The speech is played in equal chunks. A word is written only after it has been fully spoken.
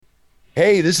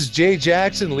Hey, this is Jay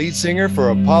Jackson, lead singer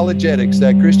for Apologetics,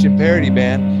 that Christian parody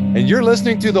band, and you're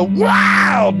listening to the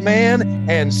Wild Man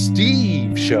and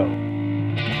Steve Show. You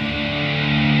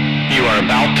are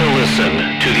about to listen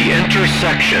to the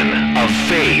intersection of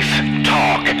faith,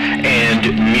 talk, and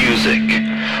music.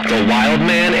 The Wild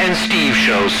Man and Steve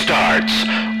Show starts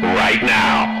right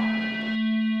now.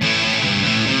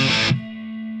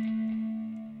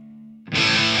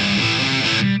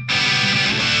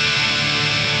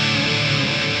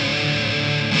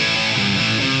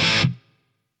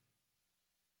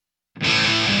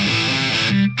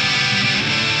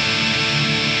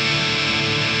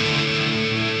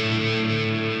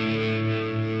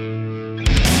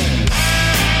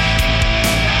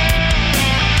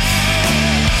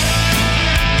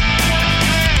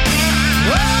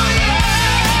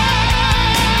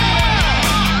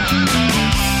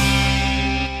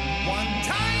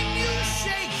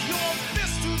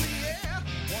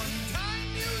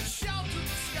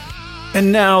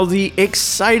 And now the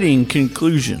exciting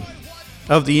conclusion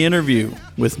of the interview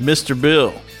with Mr.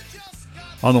 Bill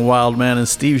on the Wild Man and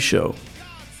Steve Show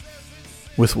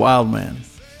with Wild Man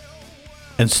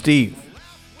and Steve.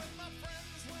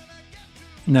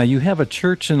 Now, you have a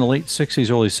church in the late 60s,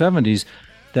 early 70s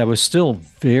that was still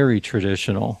very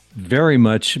traditional, very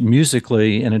much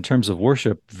musically and in terms of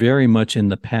worship, very much in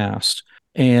the past,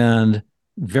 and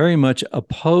very much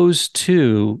opposed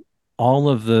to all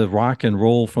of the rock and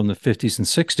roll from the 50s and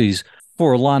 60s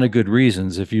for a lot of good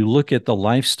reasons. If you look at the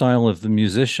lifestyle of the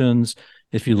musicians,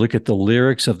 if you look at the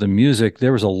lyrics of the music,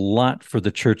 there was a lot for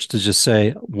the church to just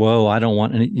say, whoa, I don't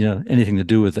want anything to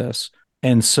do with this.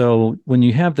 And so when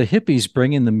you have the hippies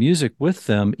bringing the music with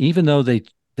them, even though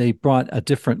they brought a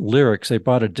different lyrics, they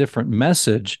brought a different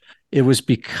message, it was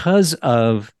because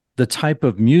of the type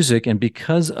of music and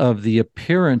because of the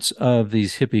appearance of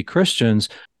these hippie Christians,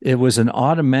 it was an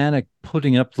automatic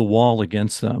putting up the wall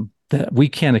against them that we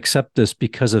can't accept this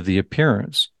because of the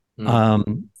appearance.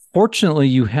 Fortunately,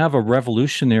 you have a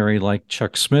revolutionary like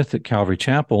Chuck Smith at Calvary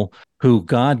Chapel, who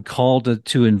God called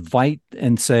to invite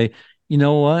and say, you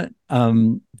know what?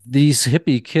 These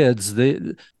hippie kids,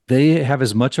 they have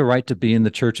as much a right to be in the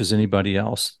church as anybody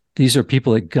else. These are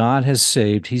people that God has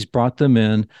saved. He's brought them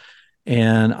in,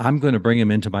 and I'm going to bring them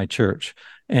into my church.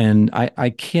 And I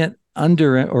can't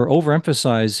under or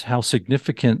overemphasize how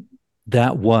significant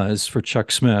that was for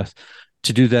Chuck Smith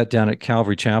to do that down at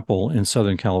Calvary Chapel in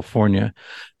Southern California.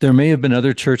 There may have been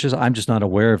other churches, I'm just not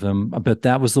aware of them, but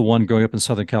that was the one growing up in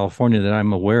Southern California that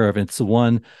I'm aware of. It's the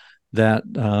one that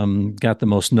got the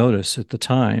most notice at the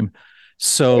time.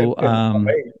 So,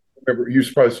 remember, you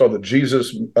probably saw the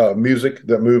Jesus music,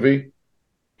 the movie.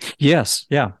 Yes,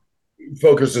 yeah.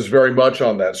 Focuses very much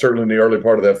on that. Certainly in the early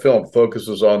part of that film,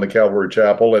 focuses on the Calvary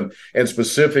Chapel and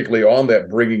specifically on that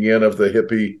bringing in of the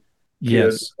hippie kids,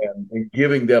 yes, and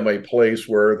giving them a place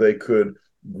where they could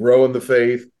grow in the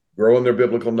faith, grow in their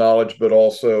biblical knowledge, but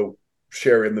also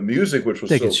share in the music, which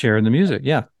was they could share in the music.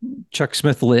 Yeah, Chuck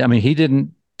Smith. I mean, he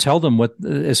didn't tell them what,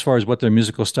 as far as what their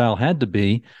musical style had to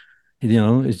be.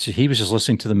 He was just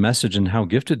listening to the message and how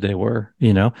gifted they were.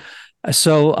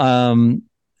 So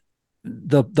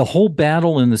the whole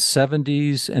battle in the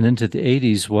 70s and into the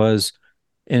 80s was,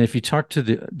 and if you talk to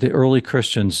the early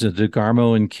Christians, the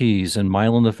DeGarmo and Keys and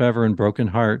Mylon Lefevre and Broken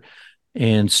Heart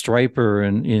and Stryper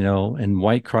and and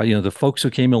Whitecross, the folks who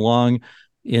came along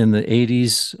in the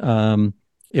 80s,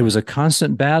 it was a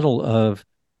constant battle of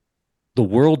the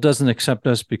world doesn't accept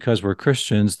us because we're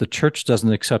Christians. The church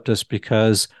doesn't accept us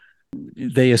because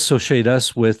they associate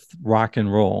us with rock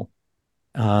and roll.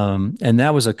 And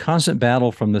that was a constant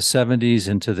battle from the 70s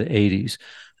into the 80s.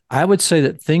 I would say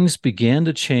that things began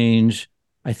to change,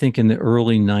 I think, in the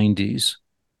early 90s,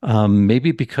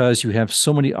 maybe because you have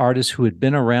so many artists who had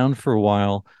been around for a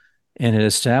while and had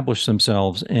established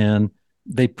themselves, and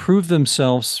they proved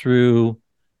themselves through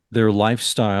their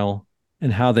lifestyle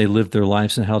and how they lived their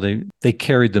lives and how they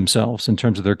carried themselves in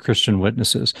terms of their Christian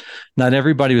witnesses. Not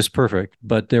everybody was perfect,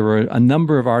 but there were a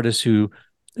number of artists who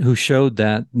showed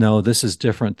that, no, this is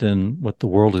different than what the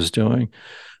world is doing.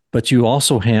 But you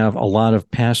also have a lot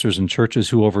of pastors and churches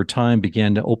who over time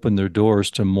began to open their doors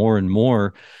to more and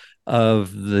more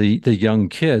of the young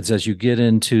kids. As you get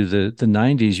into the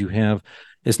 90s, you have,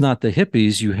 it's not the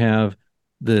hippies, you have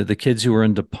the kids who are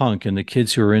into punk and the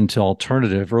kids who are into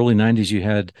alternative. Early 90s, you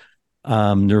had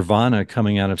Nirvana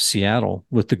coming out of Seattle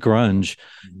with the grunge,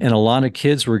 and a lot of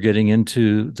kids were getting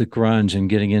into the grunge and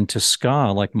getting into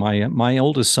ska, like my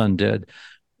oldest son did,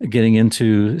 getting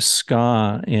into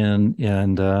ska and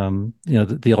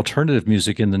the alternative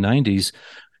music in the 90s.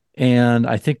 And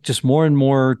I think just more and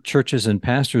more churches and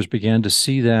pastors began to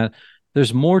see that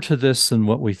there's more to this than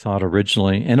what we thought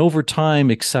originally. And over time,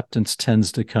 acceptance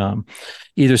tends to come.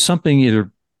 Something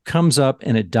either comes up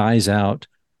and it dies out,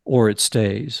 or it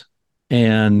stays.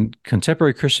 And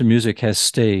contemporary Christian music has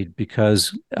stayed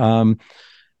because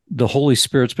the Holy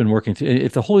Spirit's been working through.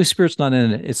 If the Holy Spirit's not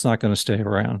in it, it's not going to stay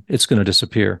around. It's going to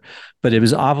disappear. But it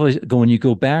was obvious when you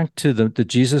go back to the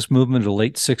Jesus movement of the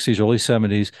late 60s, early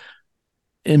 70s,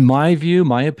 in my view,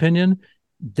 my opinion,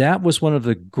 that was one of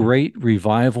the great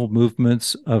revival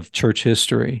movements of church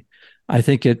history. I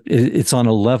think it's on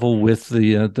a level with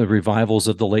the revivals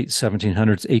of the late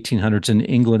 1700s, 1800s in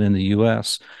England and the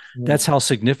U.S. That's how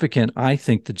significant I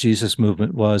think the Jesus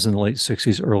movement was in the late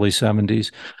 60s, early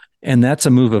 70s. And that's a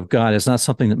move of God. It's not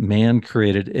something that man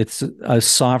created. It's a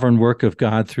sovereign work of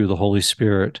God through the Holy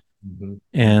Spirit. Mm-hmm.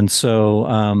 And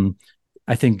so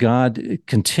I think God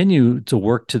continued to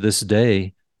work to this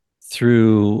day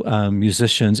through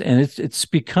musicians, and it's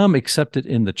become accepted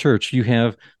in the church. You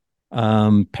have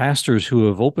pastors who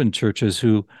have opened churches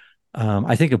who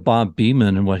I think of Bob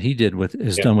Beeman and what he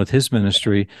has done with his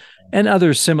ministry, and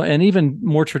others similar, and even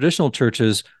more traditional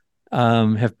churches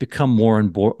have become more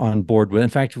on board with. In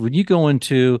fact, when you go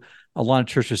into a lot of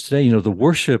churches today, the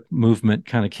worship movement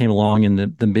kind of came along in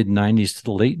the mid 90s to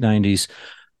the late 90s.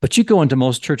 But you go into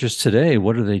most churches today,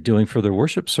 what are they doing for their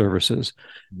worship services?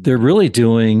 They're really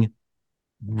doing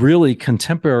really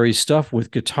contemporary stuff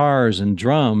with guitars and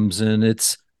drums. And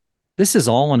this is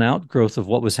all an outgrowth of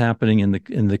what was happening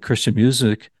in the Christian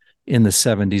music in the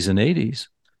 70s and 80s.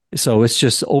 So it's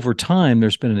just over time,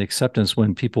 there's been an acceptance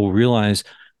when people realize,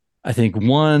 I think,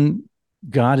 one,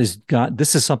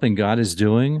 this is something God is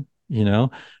doing,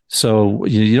 so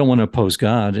you don't want to oppose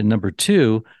God. And number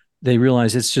two, they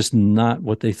realize it's just not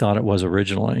what they thought it was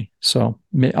originally. So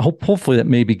hopefully that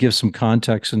maybe gives some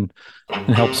context and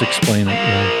helps explain it.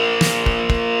 Yeah.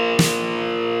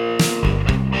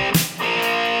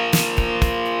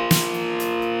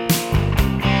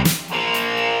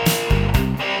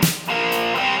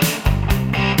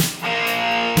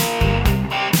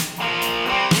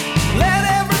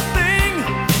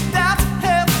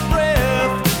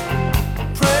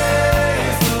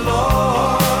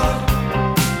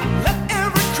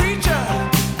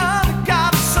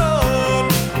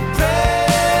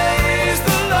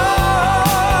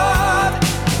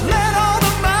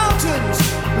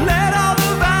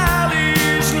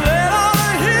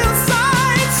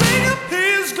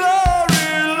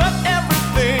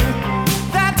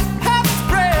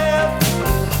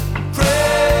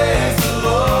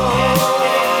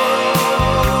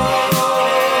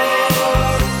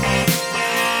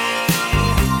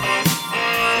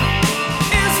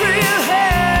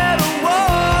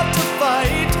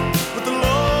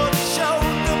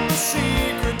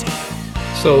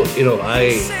 So,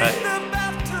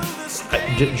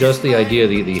 just the idea,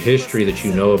 the history that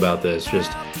you know about this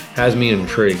just has me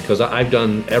intrigued, because I've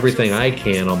done everything I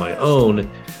can on my own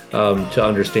to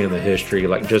understand the history.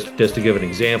 Like just to give an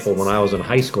example, when I was in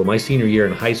high school, my senior year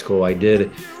in high school, I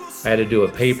had to do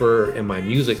a paper in my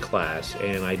music class,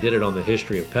 and I did it on the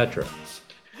history of Petra.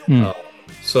 I've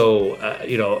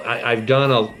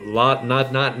done a lot,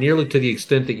 not nearly to the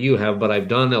extent that you have, but I've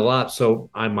done a lot. So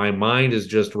my mind is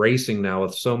just racing now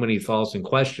with so many thoughts and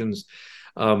questions,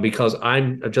 because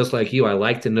I'm just like you. I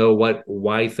like to know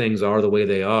why things are the way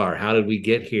they are. How did we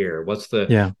get here? What's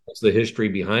the history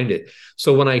behind it?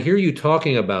 So when I hear you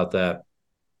talking about that,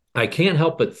 I can't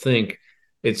help but think,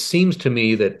 it seems to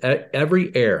me that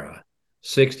every era,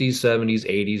 60s, 70s,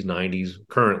 80s, 90s,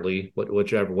 currently,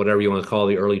 whatever you want to call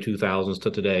the early 2000s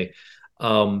to today,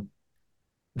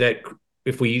 that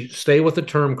if we stay with the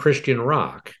term Christian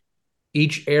rock,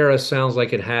 each era sounds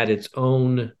like it had its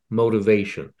own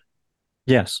motivation.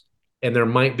 Yes. And there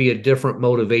might be a different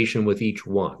motivation with each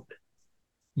one.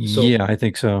 So yeah, I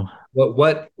think so.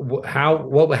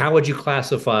 How would you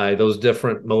classify those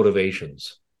different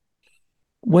motivations?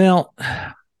 Well,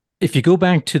 if you go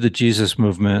back to the Jesus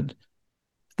movement,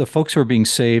 the folks who were being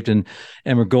saved and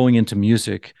were going into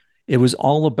music, it was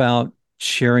all about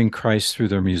sharing Christ through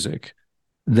their music.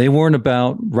 They weren't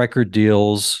about record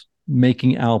deals,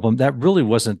 making albums. That really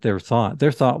wasn't their thought.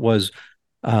 Their thought was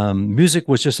music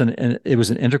was just it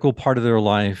was an integral part of their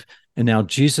life. And now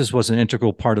Jesus was an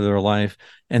integral part of their life.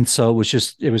 And so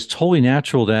it was totally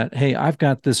natural that, hey, I've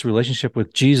got this relationship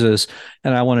with Jesus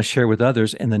and I want to share with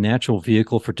others. And the natural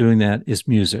vehicle for doing that is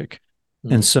music.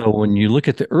 And so when you look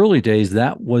at the early days,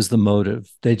 that was the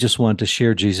motive. They just wanted to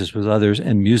share Jesus with others,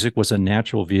 and music was a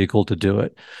natural vehicle to do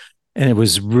it. And it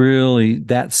was really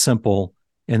that simple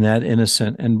and that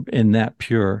innocent and that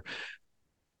pure.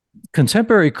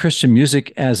 Contemporary Christian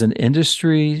music as an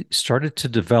industry started to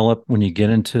develop when you get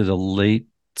into the late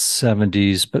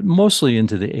 70s, but mostly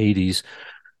into the 80s,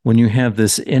 when you have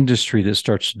this industry that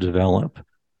starts to develop.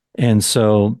 And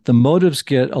so the motives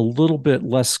get a little bit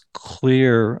less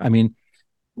clear. I mean,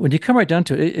 when you come right down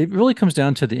to it, it really comes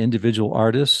down to the individual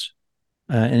artist,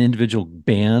 an individual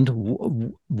band.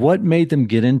 What made them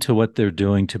get into what they're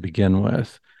doing to begin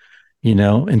with? You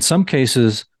know, in some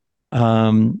cases,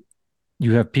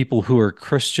 you have people who are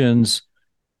Christians,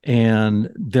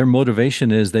 and their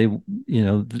motivation is they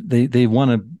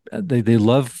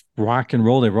love rock and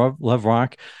roll. They love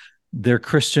rock. They're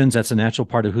Christians. That's a natural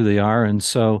part of who they are. And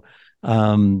so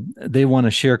they want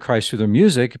to share Christ through their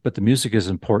music, but the music is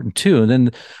important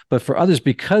too. But for others,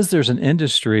 because there's an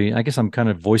industry, I guess I'm kind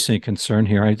of voicing a concern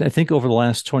here. I think over the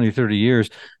last 20, 30 years,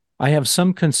 I have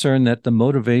some concern that the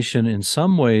motivation in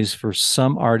some ways for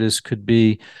some artists could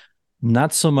be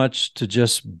not so much to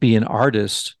just be an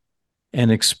artist and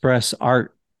express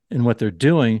art in what they're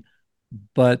doing,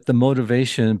 but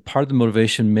part of the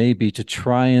motivation may be to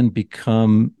try and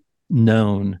become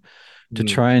known, to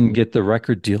try and get the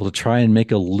record deal, to try and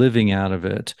make a living out of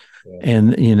it. Yeah.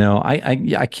 And, you know,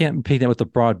 I can't paint that with a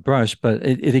broad brush, but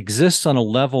it exists on a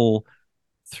level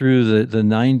through the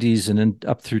 90s and then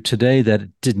up through today that it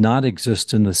did not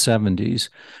exist in the 70s.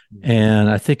 And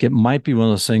I think it might be one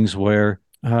of those things where,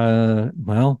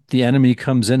 the enemy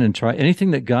comes in and try anything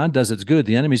that God does, it's good.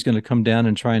 The enemy's going to come down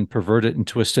and try and pervert it and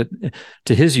twist it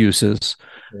to his uses.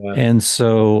 Yeah. And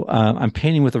so I'm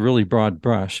painting with a really broad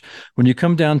brush. When you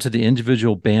come down to the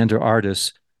individual band or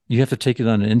artist, you have to take it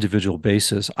on an individual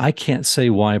basis. I can't say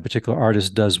why a particular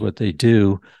artist does what they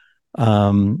do.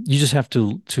 You just have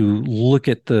to look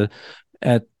at the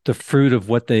fruit of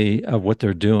what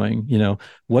they're doing. You know,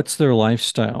 what's their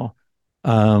lifestyle?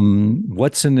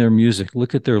 What's in their music?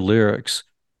 Look at their lyrics.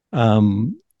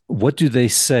 What do they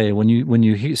say when you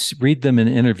read them in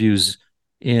interviews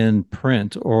in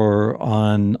print or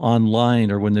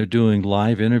online, or when they're doing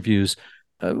live interviews?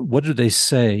 What do they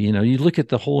say? You know, you look at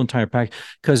the whole entire package,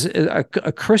 because a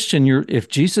Christian, if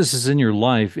Jesus is in your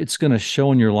life, it's going to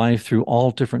show in your life through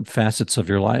all different facets of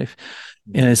your life.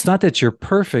 And it's not that you're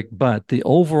perfect, but the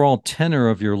overall tenor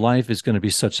of your life is going to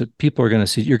be such that people are going to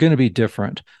see you're going to be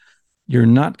different. You're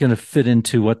not going to fit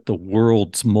into what the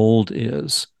world's mold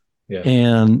is. Yeah.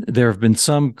 And there have been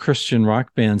some Christian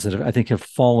rock bands that I think have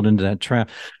fallen into that trap.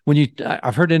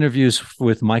 I've heard interviews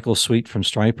with Michael Sweet from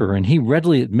Stryper, and he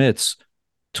readily admits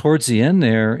towards the end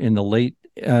there in the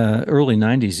early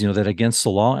 90s, you know, that Against the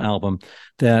Law album,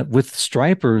 that with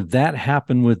Stryper, that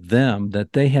happened with them,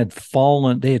 that they had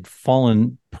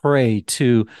fallen prey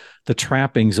to the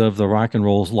trappings of the rock and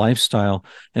roll lifestyle.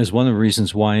 As one of the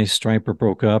reasons why Stryper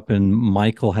broke up and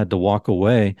Michael had to walk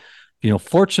away. You know,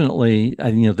 fortunately,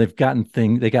 you know, they got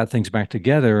things back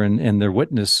together, and their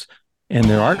witness and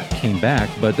their art came back.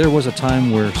 But there was a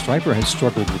time where Stryper had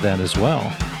struggled with that as well.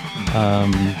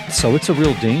 So it's a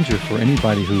real danger for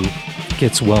anybody who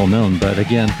gets well known. But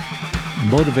again,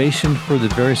 motivation for the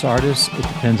various artists, it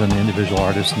depends on the individual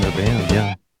artist and their band.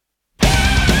 Yeah.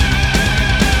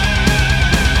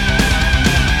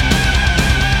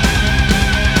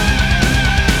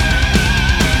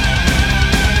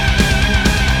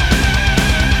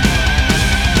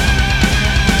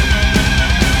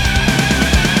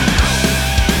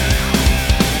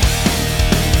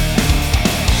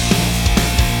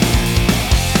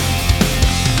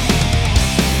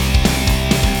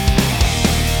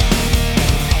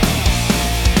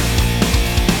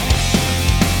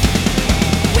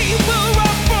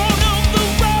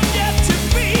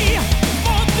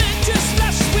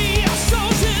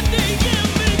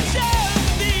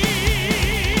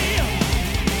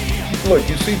 Look,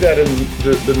 you see that in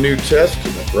the New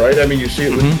Testament, right? I mean, you see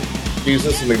it with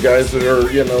Jesus and the guys that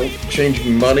are, you know,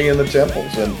 changing money in the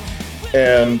temples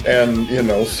and you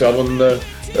know, selling the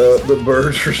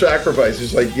birds for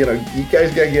sacrifices. Like, you know, you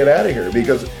guys got to get out of here,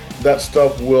 because that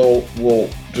stuff will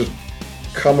just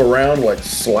come around like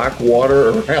slack water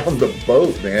around the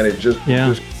boat, man. It just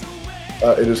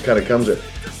kind of comes in.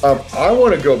 I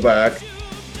want to go back.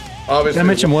 Obviously, can I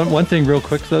mention one thing real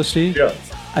quick though, Steve? Yeah.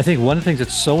 I think one of the things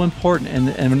that's so important, and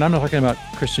I'm not talking about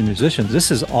Christian musicians,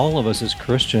 this is all of us as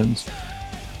Christians.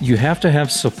 You have to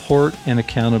have support and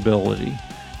accountability.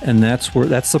 And that's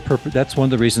the purpose. That's one of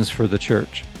the reasons for the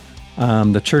church.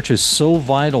 The church is so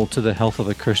vital to the health of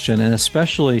a Christian, and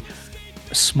especially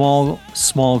small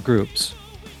groups.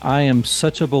 I am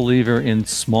such a believer in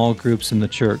small groups in the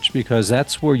church, because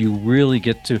that's where you really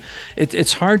get to.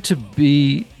 It's hard to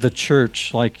be the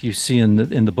church like you see in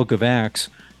the book of Acts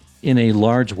in a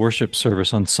large worship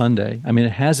service on Sunday. I mean,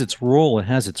 it has its role, it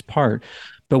has its part,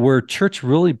 but where church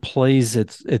really plays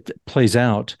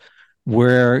out,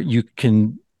 where you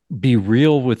can be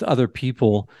real with other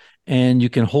people and you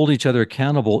can hold each other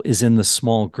accountable is in the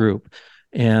small group.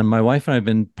 And my wife and I have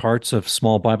been parts of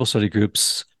small Bible study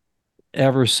groups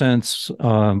ever since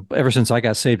I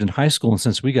got saved in high school, and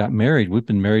since we got married. We've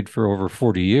been married for over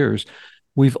 40 years.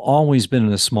 We've always been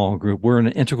in a small group. We're an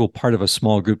integral part of a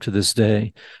small group to this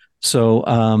day. So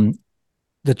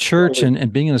the church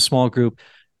and being in a small group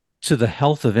to the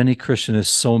health of any Christian is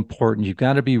so important. You've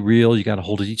got to be real. You got to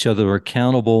hold each other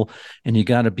accountable, and you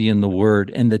got to be in the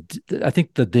Word. And I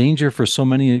think the danger for so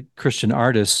many Christian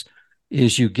artists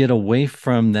is you get away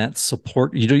from that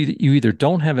support. You either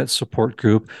don't have that support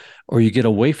group, or you get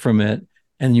away from it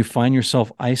and you find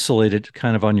yourself isolated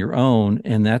kind of on your own.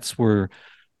 And that's where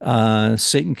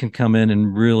Satan can come in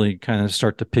and really kind of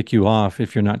start to pick you off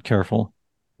if you're not careful.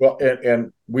 Well,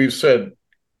 and we've said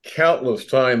countless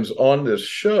times on this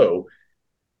show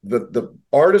that the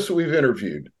artists that we've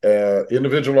interviewed,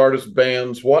 individual artists,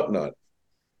 bands, whatnot,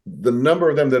 the number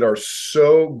of them that are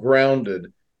so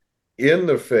grounded in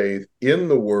the faith, in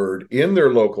the Word, in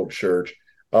their local church.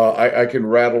 I can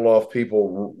rattle off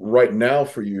people right now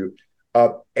for you.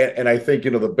 And I think,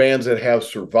 the bands that have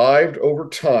survived over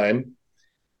time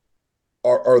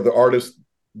are the artists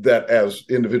that, as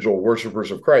individual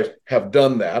worshipers of Christ, have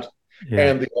done that. Yeah.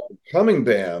 And the upcoming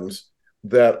bands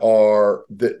that,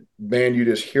 man, you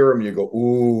just hear them, you go,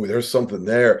 ooh, there's something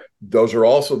there. Those are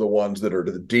also the ones that are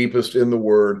the deepest in the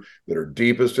Word, that are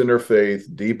deepest in their faith,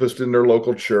 deepest in their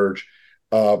local church,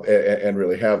 and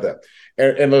really have that.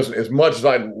 And listen, as much as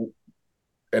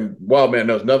and Wildman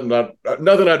knows nothing I'd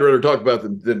rather talk about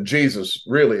than Jesus,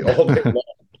 really, all day long.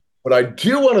 But I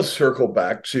do want to circle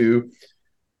back to,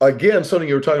 again, something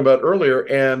you were talking about earlier,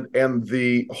 and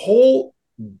the whole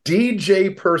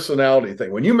DJ personality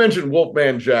thing. When you mentioned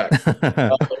Wolfman Jack at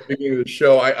the beginning of the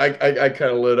show, I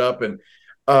kind of lit up, and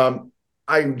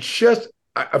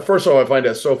first of all, I find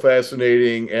that so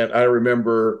fascinating. And I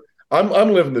remember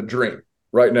I'm living the dream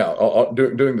right now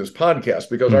doing this podcast,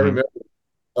 because I remember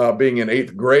being in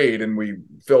 8th grade, and we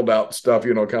filled out stuff,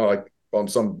 kind of like on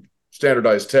some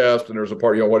standardized test, and there's a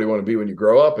part, what do you want to be when you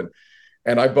grow up?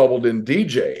 And I bubbled in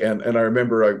DJ. And I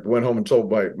remember I went home and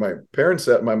told my parents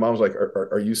that. My mom was like,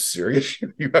 are you serious?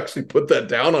 You actually put that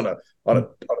down on a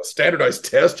standardized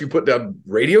test? You put down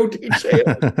radio DJ?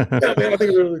 Yeah, man, I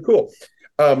think it's really cool.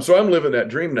 So I'm living that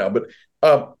dream now. But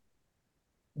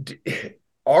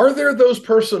are there those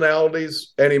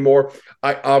personalities anymore?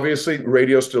 Obviously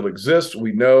radio still exists.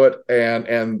 We know it.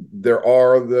 And there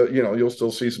are you'll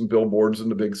still see some billboards in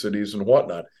the big cities and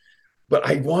whatnot. But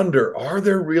I wonder, are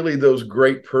there really those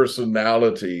great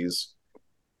personalities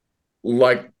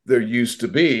like there used to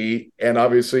be? And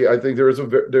obviously, I think there's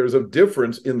a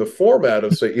difference in the format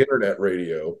of, say, internet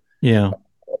radio,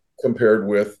 compared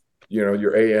with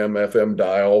your AM, FM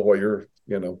dial, while you're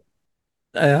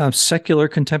secular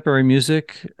contemporary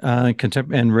music,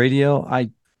 and radio.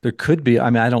 There could be. I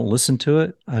mean, I don't listen to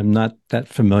it. I'm not that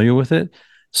familiar with it,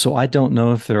 so I don't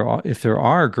know if there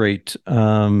are great.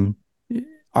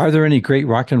 Are there any great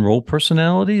rock and roll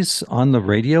personalities on the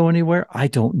radio anywhere? I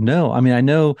don't know. I mean,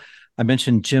 I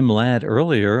mentioned Jim Ladd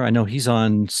earlier. I know he's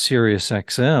on Sirius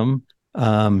XM.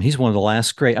 He's one of the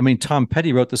last great. I mean, Tom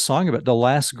Petty wrote the song about the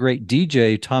last great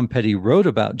DJ. Tom Petty wrote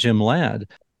about Jim Ladd.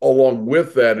 Along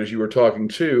with that, as you were talking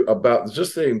too, about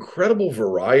just the incredible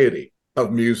variety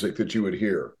of music that you would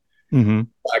hear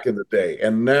back in the day.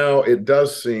 And now it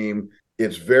does seem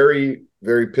it's very,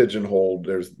 very pigeonholed.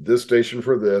 There's this station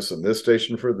for this, and this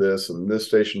station for this, and this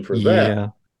station for that. Yeah.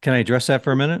 Can I address that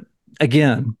for a minute?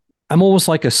 Again, I'm almost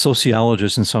like a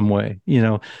sociologist in some way.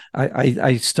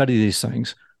 I study these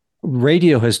things.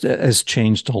 Radio has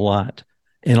changed a lot.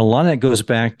 And a lot of that goes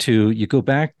back to,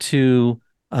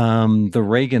 the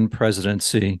Reagan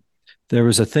presidency. There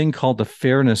was a thing called the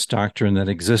Fairness Doctrine that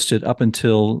existed up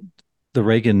until the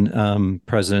Reagan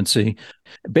presidency.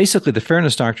 Basically, the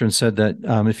Fairness Doctrine said that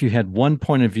if you had one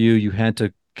point of view, you had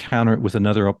to counter it with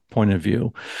another point of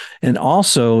view. And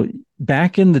also,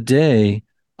 back in the day,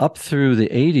 up through the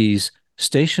 80s,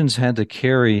 stations had to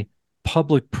carry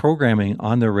public programming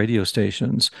on their radio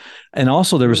stations. And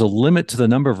also, there was a limit to the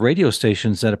number of radio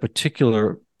stations that a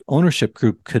particular ownership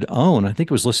group could own. I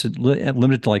think it was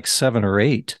limited to like 7 or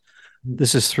 8.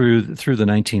 This is through the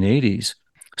 1980s.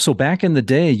 So back in the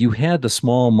day, you had the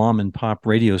small mom and pop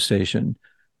radio station.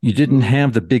 You didn't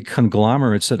have the big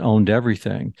conglomerates that owned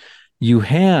everything. You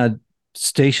had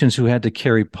stations who had to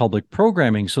carry public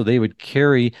programming, so they would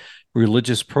carry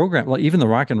religious program. Well, even the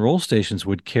rock and roll stations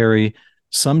would carry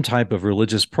some type of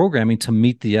religious programming to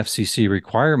meet the FCC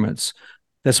requirements.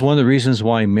 That's one of the reasons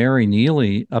why Mary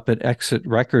Neely up at Exit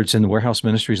Records and the Warehouse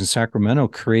Ministries in Sacramento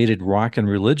created Rock and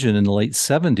Religion in the late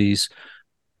 70s,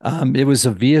 It was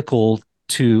a vehicle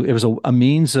it was a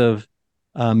means of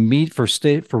meet for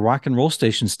rock and roll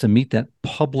stations to meet that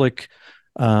public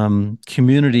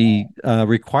community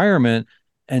requirement,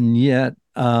 and yet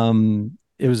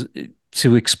it was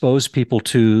to expose people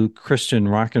to Christian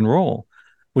rock and roll,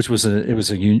 which was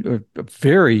a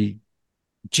very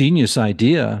genius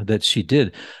idea that she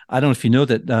did. I don't know if you know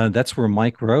that that's where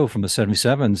Mike Rowe from the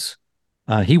 77s,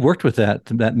 he worked with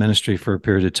that ministry for a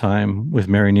period of time with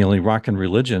Mary Neely, Rock and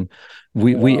Religion.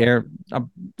 We air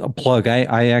a plug.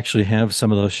 I actually have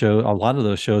some of those shows, a lot of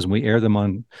those shows, and we air them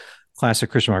on Classic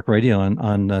Christian Rock Radio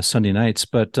on Sunday nights.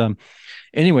 But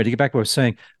anyway, to get back to what I was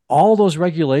saying, all those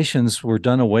regulations were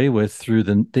done away with through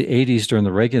the 80s during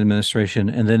the Reagan administration,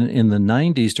 and then in the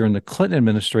 90s during the Clinton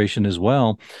administration as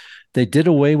well. They did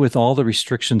away with all the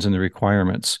restrictions and the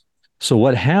requirements. So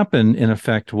what happened in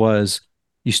effect was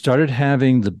you started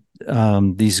having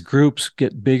these groups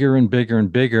get bigger and bigger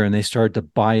and bigger, and they started to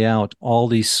buy out all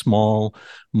these small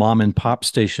mom and pop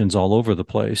stations all over the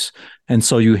place. And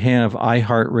so you have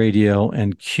iHeartRadio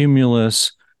and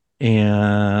Cumulus,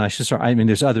 and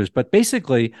there's others, but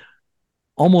basically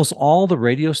almost all the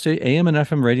AM and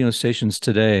FM radio stations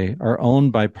today are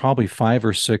owned by probably 5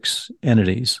 or 6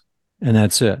 entities, and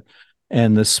that's it.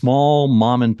 And the small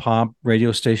mom and pop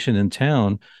radio station in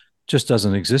town just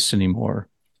doesn't exist anymore.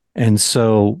 And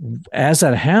so as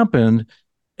that happened,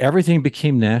 everything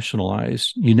became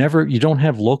nationalized. You don't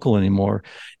have local anymore.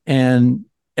 And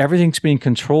everything's being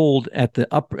controlled instead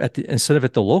of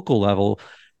at the local level.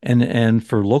 And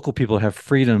for local people to have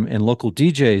freedom and local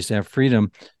DJs to have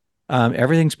freedom,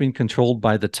 everything's being controlled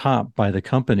by the top, by the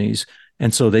companies.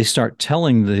 And so they start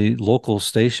telling the local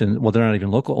station, well, they're not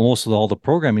even local. Almost all the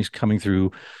programming is coming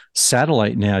through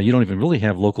satellite now. You don't even really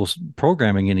have local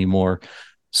programming anymore.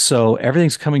 So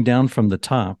everything's coming down from the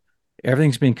top.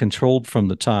 Everything's being controlled from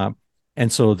the top.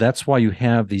 And so that's why you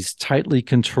have these tightly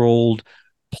controlled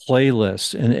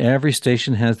playlists, and every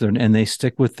station has and they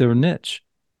stick with their niche.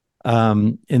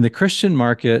 In the Christian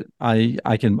market,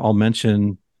 I'll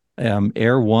mention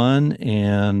Air One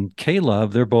and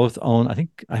K-Love. They're both owned.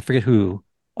 I forget who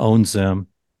owns them,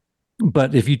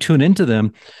 but if you tune into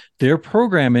them, their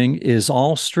programming is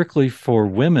all strictly for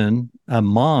women,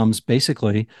 moms,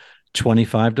 basically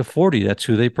 25 to 40. That's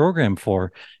who they program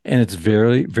for, and it's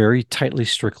very, very tightly,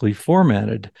 strictly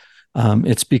formatted.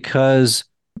 It's because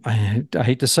I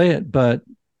hate to say it, but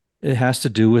it has to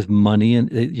do with money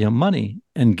and money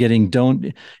and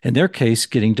in their case,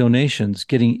 getting donations,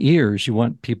 getting ears. You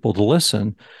want people to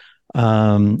listen,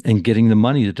 and getting the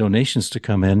money, the donations to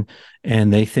come in.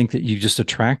 And they think that you just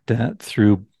attract that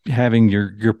through having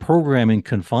your programming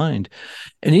confined.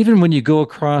 And even when you go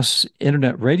across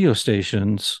internet radio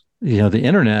stations, the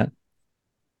internet,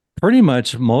 pretty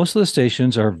much most of the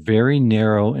stations are very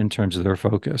narrow in terms of their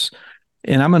focus.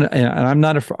 And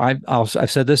I've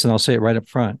said this and I'll say it right up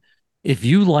front. If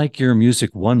you like your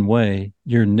music one way,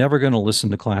 you're never going to listen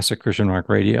to classic Christian rock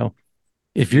radio.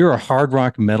 If you're a hard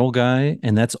rock metal guy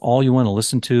and that's all you want to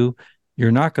listen to,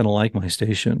 you're not going to like my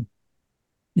station.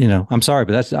 I'm sorry,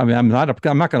 but I'm not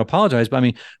going to apologize, but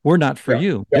we're not for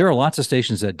you. Yeah. There are lots of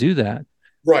stations that do that.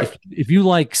 Right. If you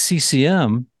like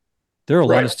CCM, there are a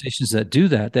lot of stations that do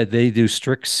that they do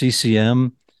strict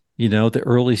CCM, the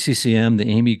early CCM, the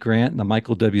Amy Grant and the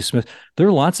Michael W. Smith. There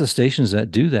are lots of stations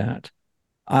that do that.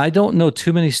 I don't know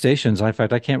too many stations. In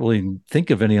fact, I can't really think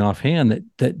of any offhand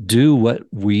that do what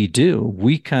we do.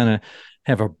 We kind of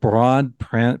have a broad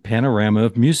panorama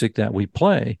of music that we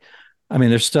play.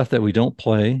 There's stuff that we don't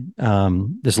play.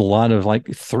 There's a lot of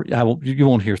you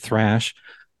won't hear thrash,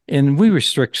 and we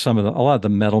restrict a lot of the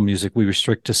metal music. We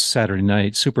restrict to Saturday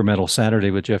night, Super Metal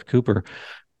Saturday with Jeff Cooper.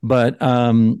 But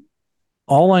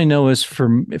all I know is for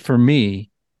me,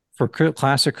 for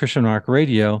classic Christian rock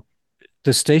radio,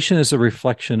 the station is a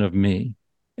reflection of me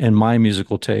and my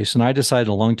musical taste. And I decided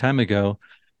a long time ago,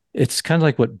 it's kind of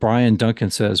like what Brian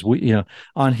Duncan says.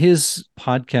 On his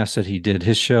podcast that he did,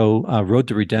 his show, Road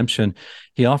to Redemption,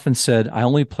 he often said, I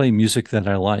only play music that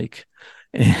I like.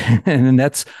 And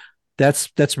that's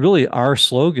really our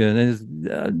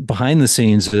slogan behind the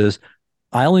scenes is,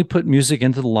 I only put music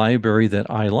into the library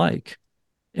that I like.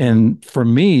 And for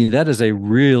me, that is a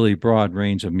really broad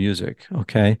range of music.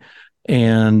 Okay.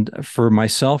 And for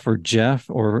myself or Jeff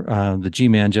or the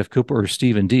G-Man, Jeff Cooper, or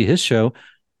Stephen D, his show,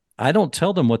 I don't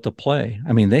tell them what to play.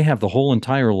 They have the whole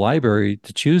entire library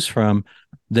to choose from.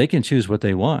 They can choose what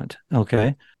they want.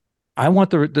 Okay. I want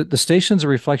the station's a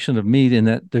reflection of me in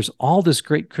that there's all this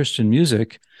great Christian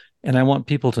music, and I want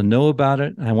people to know about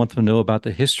it. And I want them to know about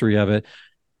the history of it.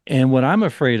 And what I'm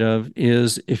afraid of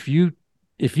is if you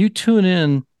tune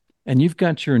in and you've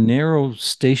got your narrow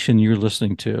station you're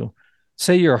listening to,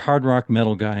 say you're a hard rock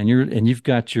metal guy and you've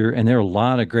got and there are a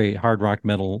lot of great hard rock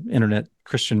metal internet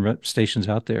Christian stations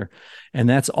out there, and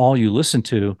that's all you listen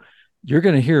to, you're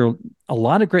going to hear a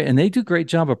lot of great, and they do a great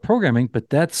job of programming, but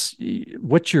that's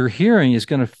what you're hearing is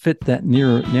going to fit that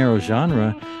narrow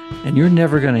genre. And you're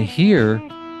never going to hear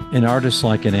an artist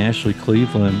like an Ashley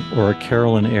Cleveland or a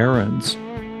Carolyn Aarons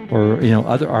or,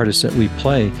 other artists that we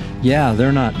play. Yeah,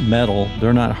 they're not metal,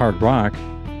 they're not hard rock,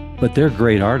 but they're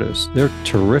great artists. They're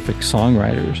terrific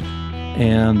songwriters,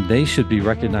 and they should be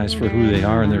recognized for who they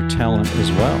are and their talent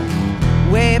as well.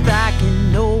 Way back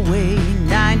in Norway,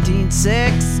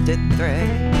 1963,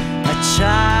 a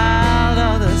child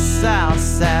of the South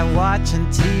sat watching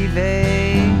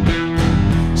TV.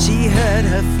 She heard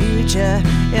her future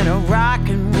in a rock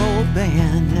and roll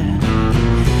band,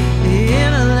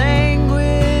 in a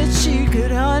language she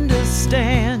could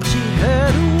understand. She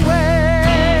heard a way,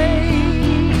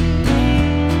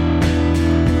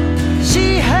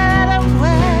 she heard a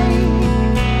way,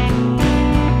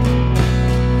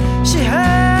 she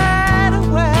heard a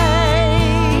way,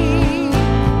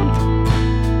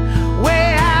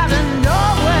 way out of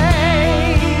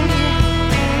Norway.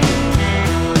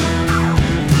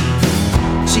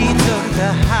 She took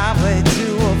the highway to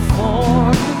a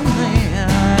foreign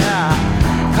land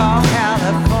called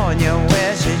California,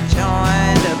 where she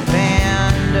joined a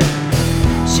band.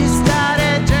 She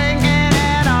started drinking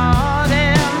and all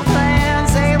them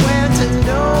plans, they went to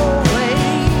Norway.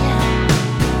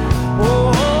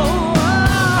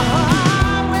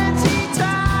 When she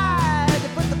tried to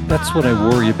put the That's what I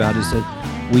worry about, is that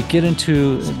we get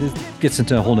into, this gets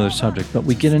into a whole nother subject, but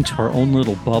we get into our own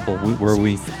little bubble where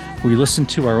we listen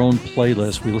to our own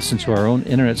playlist, we listen to our own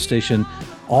internet station.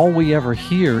 All we ever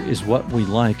hear is what we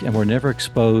like, and we're never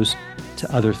exposed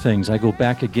to other things. I go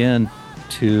back again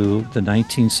to the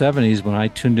 1970s when I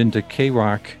tuned into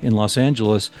K-Rock in Los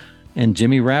Angeles, and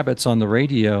Jimmy Rabbit's on the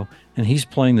radio, and he's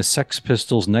playing the Sex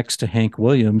Pistols next to Hank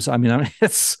Williams. I mean,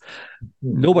 it's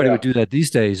nobody would do that these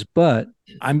days, but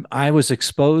I was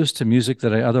exposed to music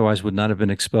that I otherwise would not have been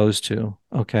exposed to.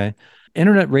 Okay.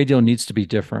 Internet radio needs to be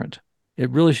different. It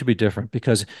really should be different,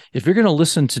 because if you're going to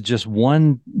listen to just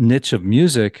one niche of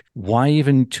music, why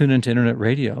even tune into internet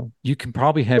radio? You can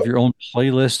probably have your own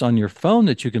playlist on your phone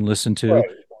that you can listen to. Right.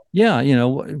 Yeah,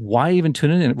 why even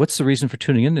tune in? What's the reason for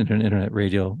tuning in to internet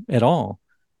radio at all?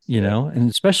 And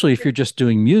especially if you're just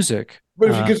doing music.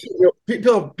 But if you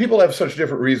consider, people have such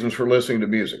different reasons for listening to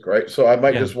music, right? So I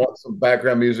might just want some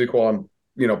background music while I'm,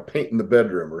 painting the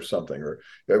bedroom or something, or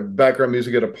background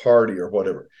music at a party or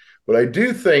whatever. But I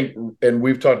do think, and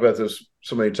we've talked about this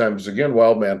so many times again,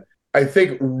 Wildman, I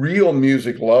think real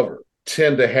music lovers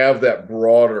tend to have that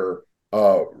broader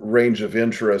range of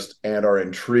interest and are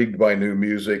intrigued by new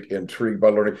music, intrigued by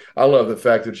learning. I love the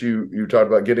fact that you talked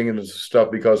about getting into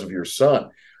stuff because of your son.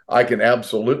 I can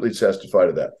absolutely testify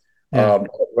to that. Yeah.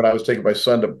 When I was taking my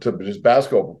son to his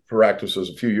basketball practices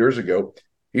a few years ago,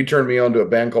 he turned me on to a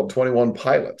band called 21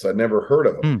 Pilots. I'd never heard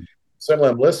of them. Suddenly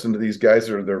I'm listening to these guys.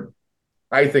 They're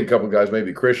I think a couple of guys may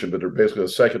be Christian, but they're basically a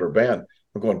secular band.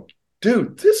 I'm going,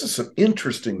 dude, this is some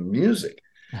interesting music.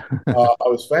 I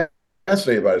was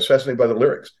fascinated by it. I was fascinated by the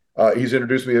lyrics. He's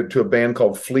introduced me to a band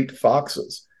called Fleet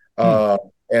Foxes.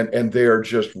 And they are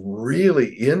just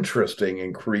really interesting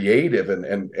and creative,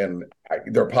 and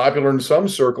they're popular in some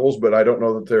circles, but I don't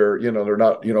know that they're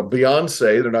not,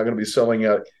 Beyonce, they're not going to be selling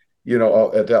out,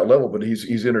 at that level, but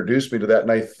he's introduced me to that.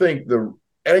 And I think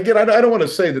and again, I don't want to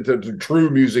say that the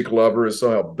true music lover is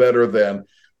somehow better than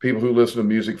people who listen to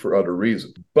music for other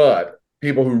reasons, but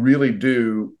people who really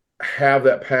do have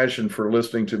that passion for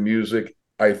listening to music,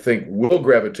 I think, will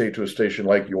gravitate to a station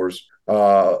like yours,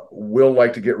 will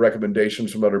like to get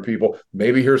recommendations from other people,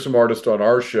 maybe hear some artists on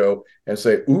our show and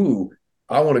say, ooh,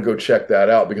 I want to go check that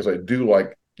out because I do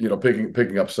like,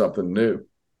 picking up something new.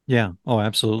 Yeah. Oh,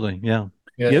 absolutely. Yeah.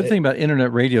 The other thing about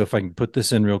internet radio, if I can put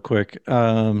this in real quick,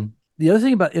 the other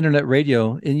thing about internet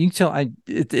radio, and you can tell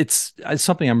it's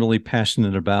something I'm really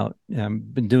passionate about.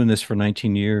 I've been doing this for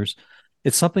 19 years.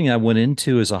 It's something I went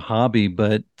into as a hobby,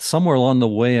 but somewhere along the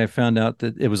way, I found out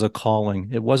that it was a calling.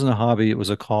 It wasn't a hobby. It was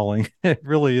a calling. It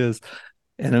really is.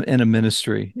 And a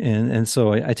ministry. And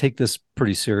so I take this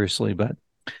pretty seriously. But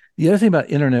the other thing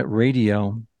about internet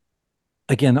radio,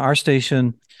 again, our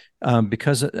station,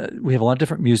 because we have a lot of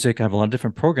different music, I have a lot of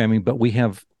different programming, but we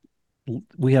have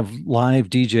live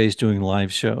DJs doing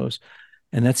live shows.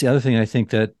 And that's the other thing I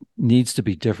think that needs to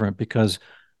be different, because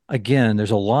again,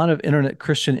 there's a lot of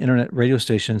Christian internet radio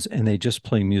stations, and they just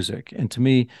play music. And to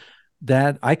me,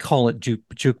 that I call it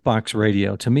jukebox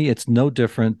radio. To me, it's no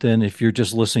different than if you're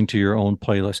just listening to your own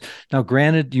playlist. Now,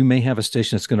 granted, you may have a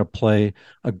station that's going to play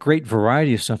a great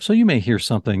variety of stuff, so you may hear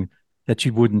something that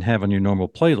you wouldn't have on your normal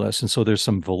playlist, and so there's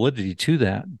some validity to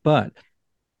that. But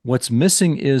what's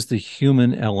missing is the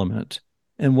human element,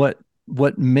 and what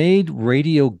made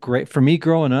radio great for me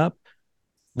growing up.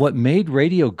 What made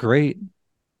radio great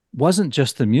wasn't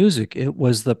just the music, it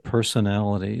was the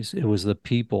personalities, it was the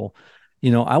people.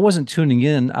 I wasn't tuning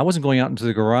in, I wasn't going out into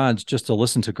the garage just to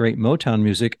listen to great Motown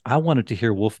music. I wanted to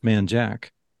hear Wolfman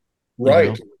Jack.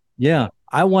 Right. Yeah.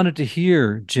 I wanted to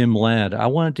hear Jim Ladd. I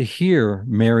wanted to hear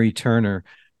Mary Turner.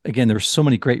 Again, there's so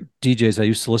many great DJs I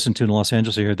used to listen to in Los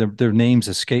Angeles here. Their names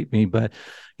escape me, but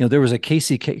there was a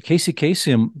Casey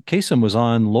Kasem was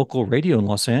on local radio in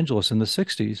Los Angeles in the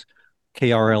 60s.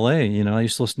 KRLA, I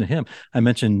used to listen to him. I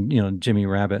mentioned, Jimmy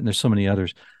Rabbit, and there's so many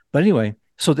others. But anyway,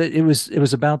 so that it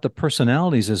was about the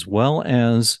personalities as well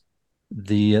as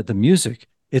the music.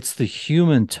 It's the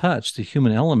human touch, the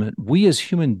human element. We as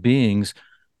human beings,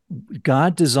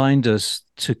 God designed us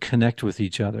to connect with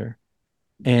each other.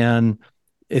 And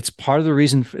it's part of the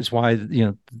reason, it's why,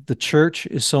 the church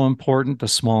is so important. The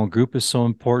small group is so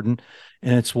important.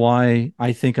 And it's why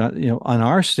I think, on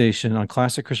our station, on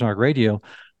Classic Christian Rock Radio,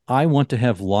 I want to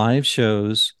have live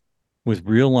shows with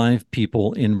real live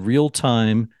people in real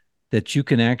time that you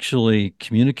can actually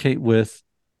communicate with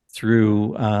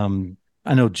through,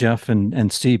 I know Jeff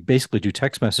and Steve basically do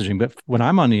text messaging, but when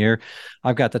I'm on the air,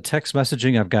 I've got the text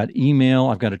messaging, I've got email,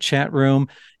 I've got a chat room,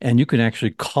 and you can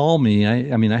actually call me.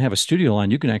 I mean, I have a studio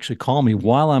line. You can actually call me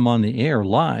while I'm on the air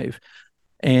live.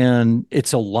 And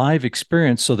it's a live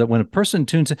experience so that when a person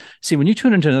tunes in, see, when you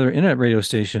tune into another internet radio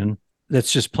station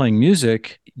that's just playing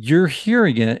music, you're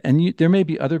hearing it, and there may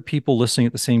be other people listening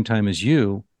at the same time as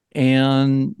you,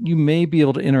 and you may be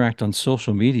able to interact on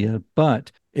social media,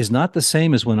 but is not the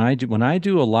same as when I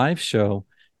do a live show.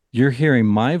 You're hearing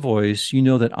my voice,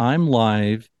 that I'm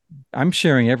live. I'm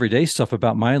sharing everyday stuff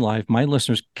about my life. My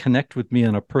listeners connect with me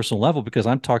on a personal level because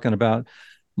I'm talking about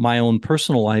my own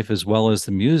personal life as well as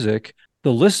the music.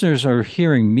 The listeners are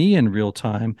hearing me in real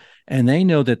time, and they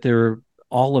know that there are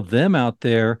all of them out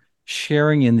there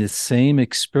sharing in the same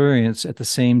experience at the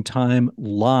same time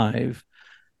live.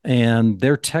 And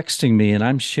they're texting me and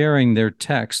I'm sharing their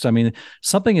text. I mean,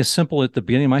 something as simple at the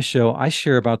beginning of my show, I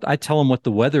tell them what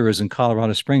the weather is in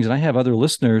Colorado Springs. And I have other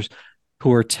listeners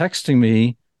who are texting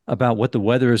me about what the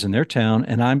weather is in their town.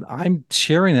 And I'm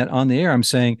sharing that on the air. I'm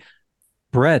saying,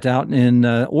 Brett out in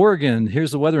Oregon,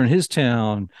 here's the weather in his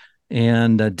town.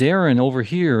 And Darren over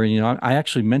here. And, I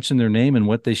actually mentioned their name and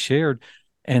what they shared.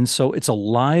 And so it's a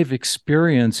live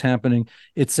experience happening.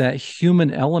 It's that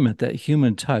human element, that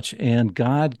human touch, and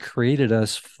God created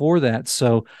us for that.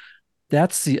 So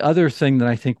that's the other thing that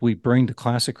I think we bring to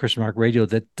Classic Christian Rock Radio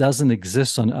that doesn't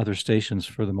exist on other stations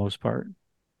for the most part.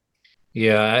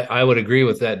 Yeah, I would agree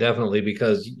with that definitely,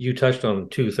 because you touched on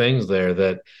two things there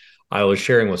that I was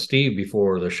sharing with Steve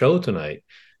before the show tonight,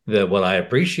 that what I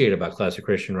appreciate about Classic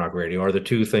Christian Rock Radio are the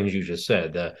two things you just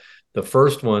said. The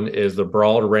first one is the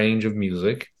broad range of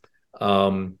music,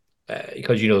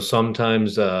 because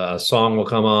sometimes a song will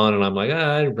come on and I'm like,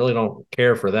 I really don't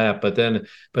care for that, but then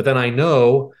I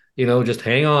know, just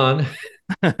hang on.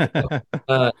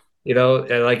 And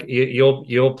like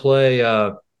you'll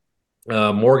play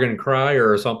Morgan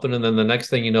Cryer or something, and then the next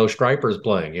thing Stryper's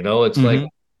playing. It's like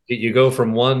you go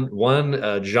from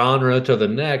one genre to the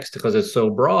next because it's so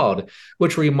broad,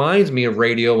 which reminds me of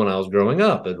radio when I was growing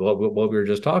up, and what we were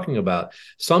just talking about.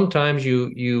 Sometimes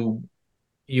you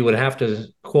would have to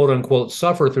quote unquote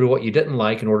suffer through what you didn't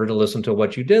like in order to listen to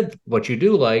what you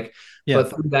do like. Yeah.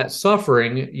 But through that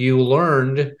suffering, you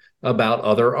learned about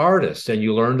other artists and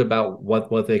you learned about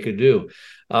what they could do.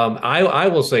 I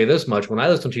will say this much: when I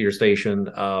listen to your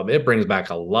station, it brings back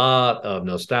a lot of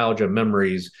nostalgia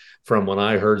memories from when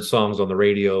I heard songs on the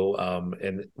radio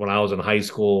and when I was in high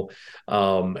school.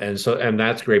 And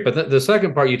that's great. But the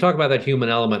second part, you talk about that human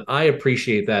element. I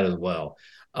appreciate that as well.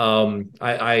 I'm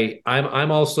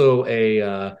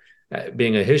also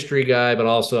being a history guy, but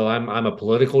also I'm a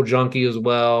political junkie as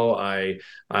well. I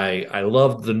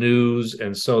loved the news,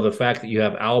 and so the fact that you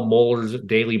have Al Mohler's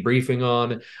daily briefing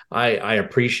on, I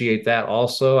appreciate that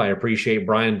also. I appreciate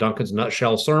Brian Duncan's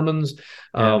nutshell sermons.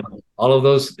 Yeah. All of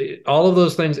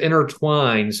those things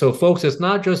intertwine. So, folks, it's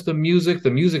not just the music.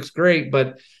 The music's great,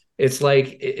 but it's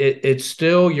like it's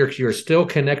still you're still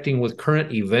connecting with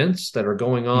current events that are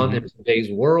going on in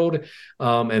today's world,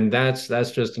 and that's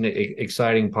just an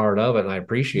exciting part of it, and I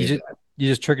appreciate that. You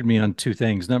just triggered me on two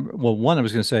things. One, I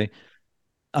was going to say,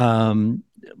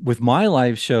 with my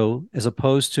live show, as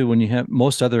opposed to when you have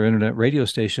most other internet radio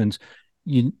stations,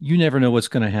 you never know what's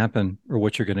going to happen or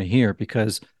what you're going to hear,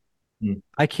 because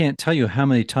I can't tell you how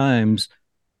many times,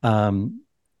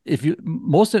 if you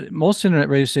most internet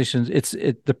radio stations, it's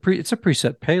a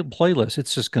preset playlist.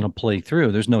 It's just going to play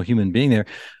through. There's no human being there.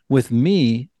 With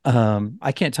me,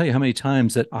 I can't tell you how many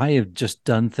times that I have just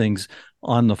done things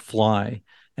on the fly,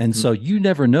 and so you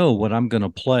never know what I'm going to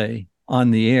play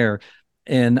on the air.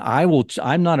 And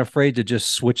I'm not afraid to just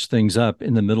switch things up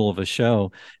in the middle of a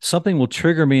show. Something will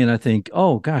trigger me, and I think,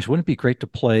 oh gosh, wouldn't it be great to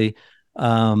play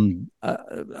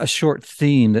a short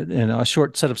theme and a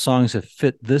short set of songs that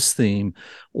fit this theme?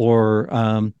 Or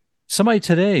my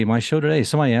show today,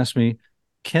 somebody asked me,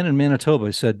 Ken in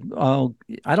Manitoba said, oh,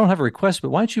 I don't have a request, but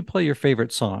why don't you play your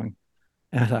favorite song?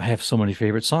 And I thought, I have so many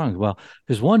favorite songs. Well,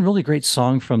 there's one really great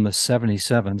song from the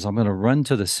 77s. I'm going to Run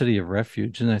to the City of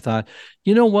Refuge. And I thought,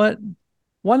 you know what?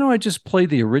 Why don't I just play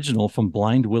the original from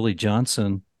Blind Willie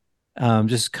Johnson?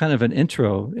 Just kind of an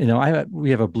intro.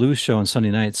 We have a blues show on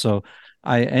Sunday night, so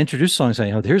I introduce songs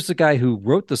saying, oh, here's the guy who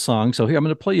wrote the song. So here, I'm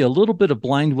going to play you a little bit of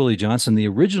Blind Willie Johnson, the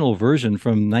original version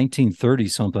from 1930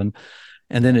 something.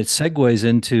 And then it segues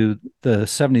into the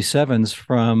 77s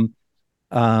from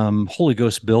Holy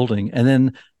Ghost Building. And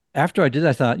then after I did,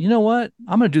 I thought, you know what?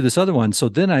 I'm going to do this other one. So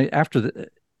then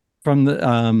from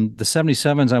the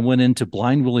 77s, I went into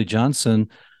Blind Willie Johnson,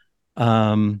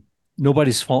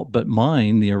 Nobody's Fault But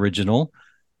Mine, the original,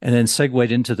 and then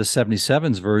segued into the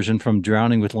 77s version from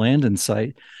Drowning with Land in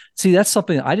Sight. See, that's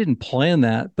something I didn't plan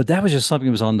that, but that was just something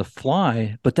that was on the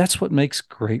fly. But that's what makes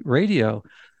great radio,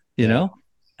 you know?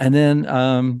 And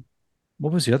then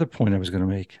what was the other point I was going to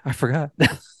make? I forgot.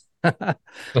 There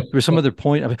was some other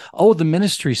point. The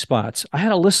ministry spots. I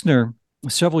had a listener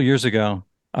several years ago,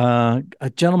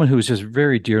 a gentleman who was just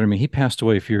very dear to me. He passed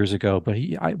away a few years ago, but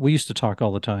we used to talk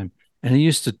all the time. And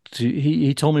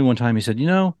he told me one time, he said,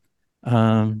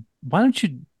 why don't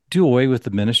you do away with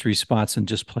the ministry spots and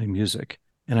just play music?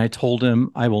 And I told him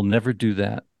I will never do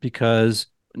that, because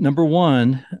number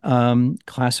one,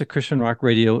 classic Christian rock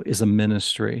radio is a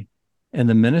ministry, and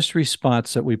the ministry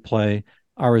spots that we play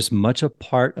are as much a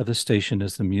part of the station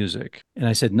as the music. And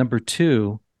I said, number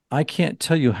two, I can't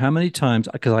tell you how many times,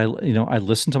 because I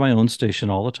listen to my own station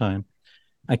all the time.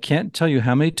 I can't tell you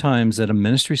how many times that a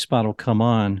ministry spot will come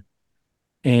on,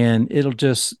 and it'll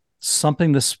just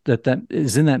something that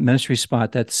is in that ministry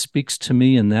spot that speaks to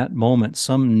me in that moment,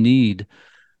 some need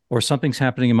or something's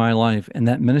happening in my life, and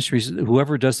that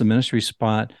whoever does the ministry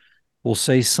spot will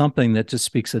say something that just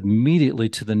speaks immediately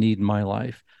to the need in my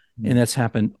life. And that's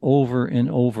happened over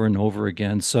and over and over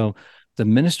again. So the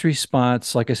ministry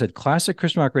spots, like I said, classic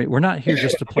Christian rock radio, we're not here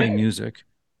just to play music.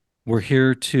 We're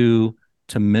here to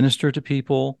minister to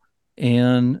people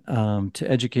and to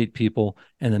educate people.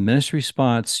 And the ministry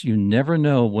spots, you never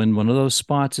know when one of those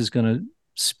spots is going to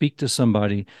speak to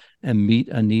somebody and meet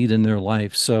a need in their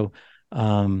life. So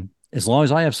as long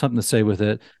as I have something to say with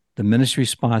it, the ministry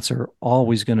spots are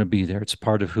always going to be there. It's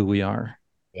part of who we are.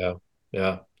 Yeah.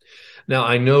 Yeah. Now,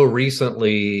 I know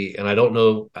recently, and I don't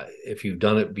know if you've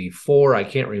done it before, I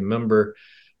can't remember,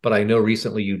 but I know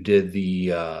recently you did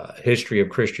the history of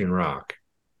Christian rock.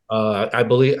 I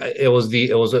believe it was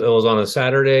on a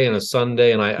Saturday and a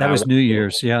Sunday, and that was New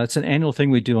Year's. Yeah, it's an annual thing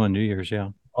we do on New Year's. Yeah.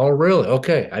 Oh, really?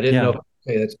 Okay, I didn't know.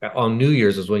 Okay, that's on New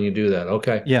Year's is when you do that.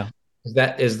 Okay. Yeah. Is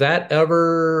that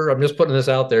ever? I'm just putting this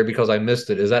out there because I missed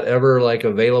it. Is that ever like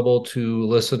available to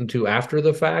listen to after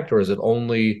the fact, or is it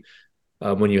only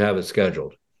when you have it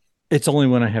scheduled? It's only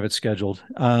when I have it scheduled.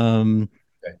 Okay.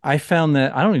 I found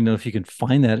that I don't even know if you can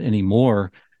find that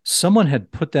anymore. Someone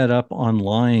had put that up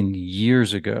online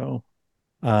years ago.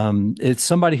 It's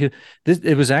somebody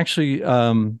it was actually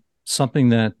something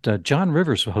that John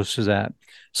Rivers hosted that.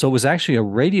 So it was actually a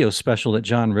radio special that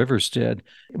John Rivers did.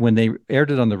 When they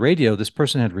aired it on the radio, this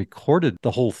person had recorded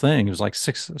the whole thing. It was like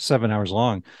 6 or 7 hours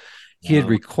long. He had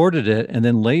recorded it, and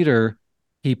then later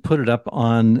he put it up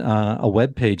on a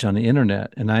web page on the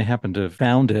internet, and I happened to have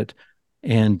found it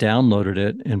and downloaded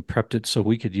it and prepped it so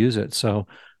we could use it. So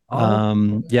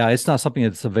it's not something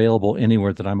that's available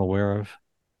anywhere that I'm aware of.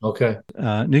 Okay.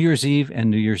 New Year's Eve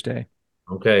and New Year's Day.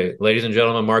 Okay. Ladies and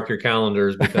gentlemen, mark your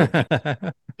calendars, because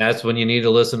that's when you need to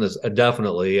listen to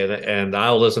definitely. And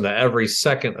I'll listen to every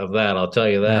second of that. I'll tell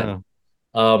you that.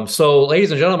 Yeah. So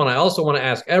ladies and gentlemen, I also want to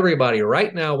ask everybody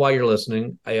right now while you're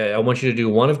listening, I want you to do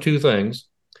one of two things.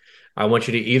 I want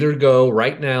you to either go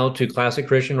right now to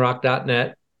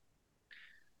classicchristianrock.net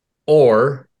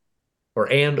or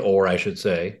I should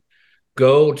say,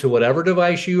 go to whatever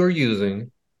device you are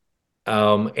using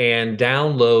and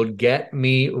download Get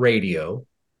Me Radio.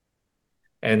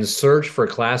 and search for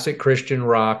classic Christian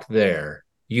rock there.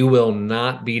 You will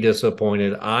not be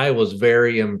disappointed. I was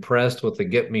very impressed with the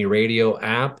Get Me Radio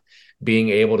app, being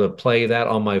able to play that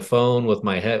on my phone with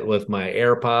my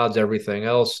AirPods, everything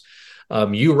else.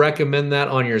 You recommend that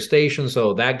on your station,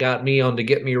 so that got me on to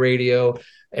Get Me Radio.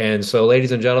 And so,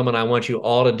 ladies and gentlemen, I want you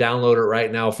all to download it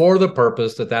right now for the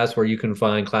purpose that that's where you can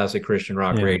find classic Christian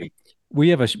rock radio. We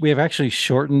have actually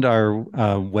shortened our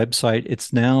website.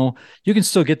 It's now, you can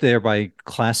still get there by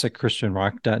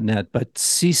classicchristianrock.net, but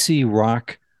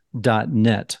ccrock.net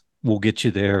will get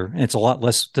you there. And it's a lot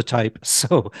less to type.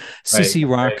 So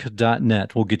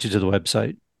ccrock.net will get you to the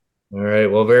website. All right.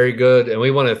 Well, very good. And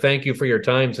we want to thank you for your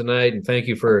time tonight, and thank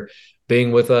you for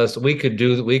being with us. We could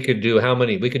do how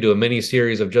many? We could do a mini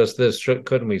series of just this,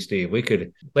 couldn't we, Steve? We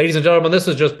could. Ladies and gentlemen, this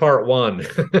is just part one.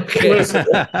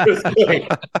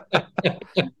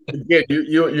 Yeah,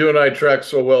 you and I track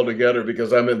so well together,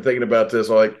 because I've been thinking about this.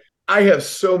 Like, I have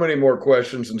so many more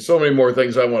questions and so many more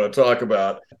things I want to talk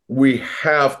about. We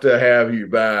have to have you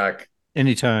back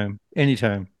anytime.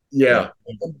 Yeah,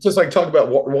 just like talk about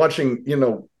watching,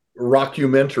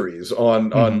 rockumentaries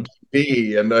on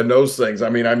TV and those things. I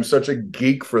mean, I'm such a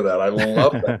geek for that. I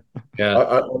love that. Yeah,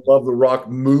 I love the rock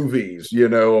movies.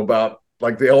 About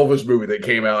like the Elvis movie that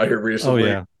came out here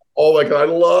recently. Oh yeah, I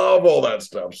love all that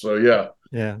stuff. So yeah.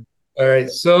 All right,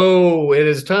 so it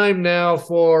is time now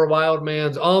for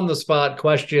Wildman's On the Spot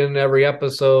question. Every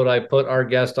episode, I put our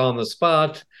guest on the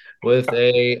spot with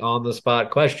a on the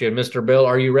spot question. Mr. Bill,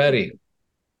 are you ready?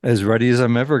 As ready as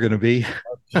I'm ever going to be.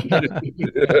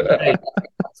 Right.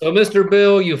 So, Mr.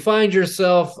 Bill, you find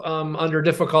yourself under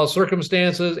difficult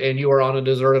circumstances, and you are on a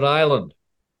deserted island.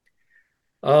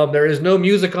 There is no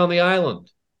music on the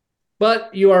island,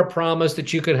 but you are promised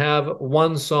that you can have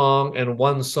one song and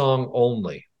one song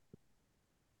only.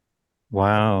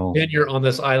 Wow. Then you're on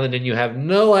this island, and you have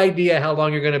no idea how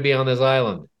long you're going to be on this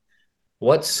island.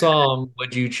 What song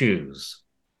would you choose?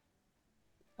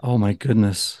 Oh my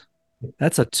goodness.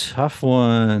 That's a tough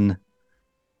one.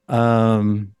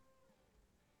 Oh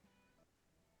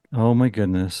my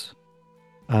goodness.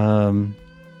 Give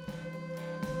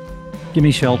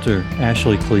Me Shelter,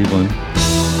 Ashley Cleveland.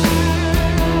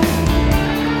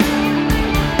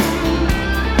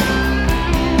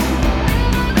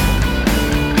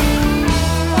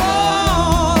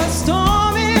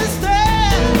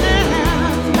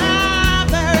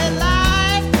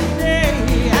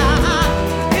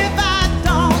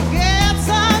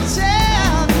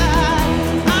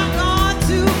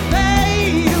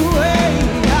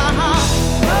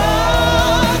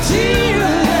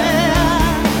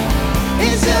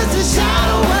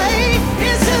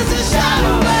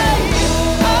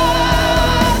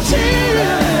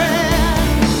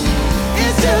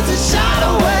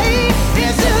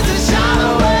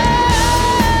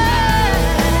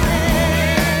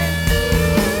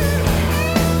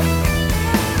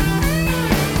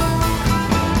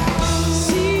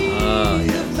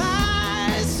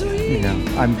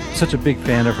 I'm such a big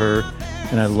fan of her,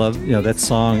 and I love that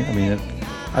song. I mean,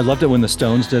 I loved it when the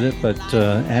Stones did it, but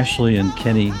Ashley and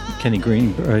Kenny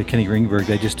Greenberg,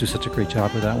 they just do such a great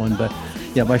job with that one. But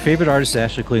yeah, my favorite artist is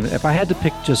Ashley Cleveland. If I had to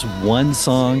pick just one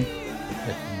song,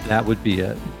 that would be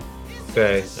it.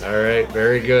 Okay, all right,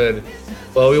 very good.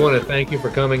 Well, we want to thank you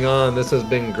for coming on. This has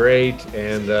been great,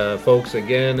 and folks,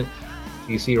 again,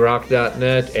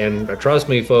 ccrock.net, and trust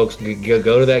me, folks,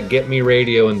 go to that Get Me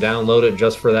Radio and download it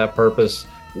just for that purpose.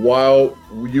 While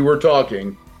you were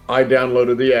talking, I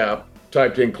downloaded the app,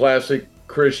 typed in Classic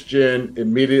Christian,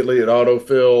 immediately it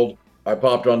auto-filled. I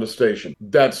popped on the station.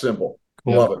 That simple.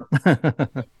 Cool. Love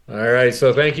it. All right,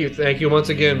 so thank you once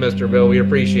again, Mr. Bill. We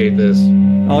appreciate this.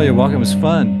 Oh, you're welcome. It was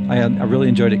fun. I really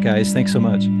enjoyed it, guys. Thanks so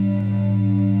much.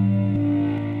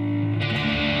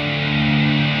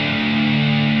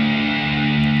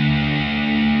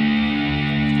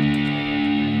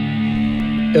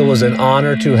 It was an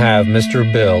honor to have Mr.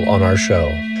 Bill on our show.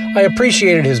 I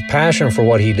appreciated his passion for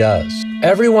what he does.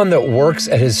 Everyone that works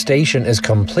at his station is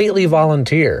completely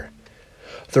volunteer.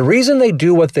 The reason they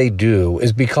do what they do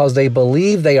is because they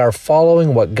believe they are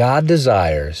following what God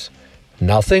desires,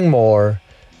 nothing more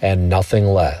and nothing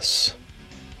less.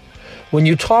 When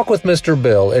you talk with Mr.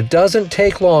 Bill, it doesn't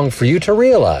take long for you to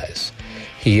realize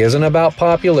he isn't about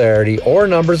popularity or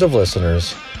numbers of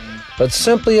listeners, but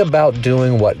simply about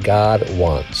doing what God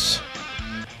wants.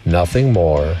 Nothing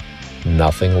more,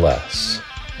 nothing less.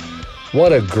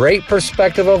 What a great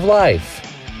perspective of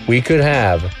life we could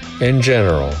have in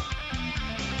general.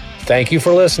 Thank you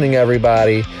for listening,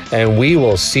 everybody, and we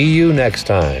will see you next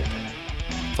time.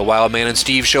 The Wild Man and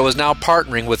Steve Show is now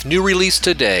partnering with New Release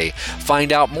Today.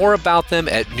 Find out more about them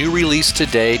at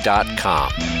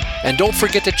newreleasetoday.com. And don't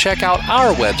forget to check out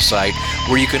our website,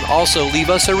 where you can also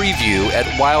leave us a review at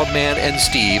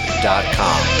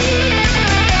wildmanandsteve.com.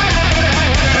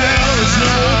 Hell is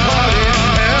no party,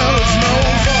 hell is no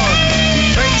fun.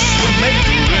 Face the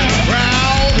maker in a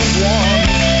crowd of one.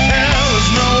 Hell is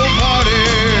no party.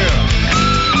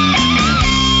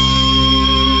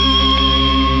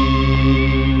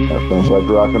 That sounds like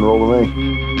rock and roll to me.